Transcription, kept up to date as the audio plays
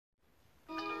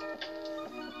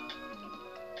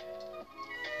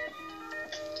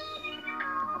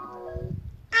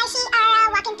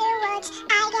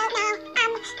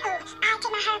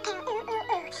purple, ooh,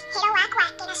 ooh, ooh. Hit a whack,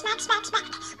 whack, and a smack, smack, smack.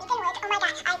 We can work, oh my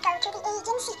god, I go to the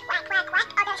agency. Whack, whack, whack,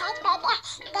 other side, right there.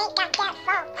 They got their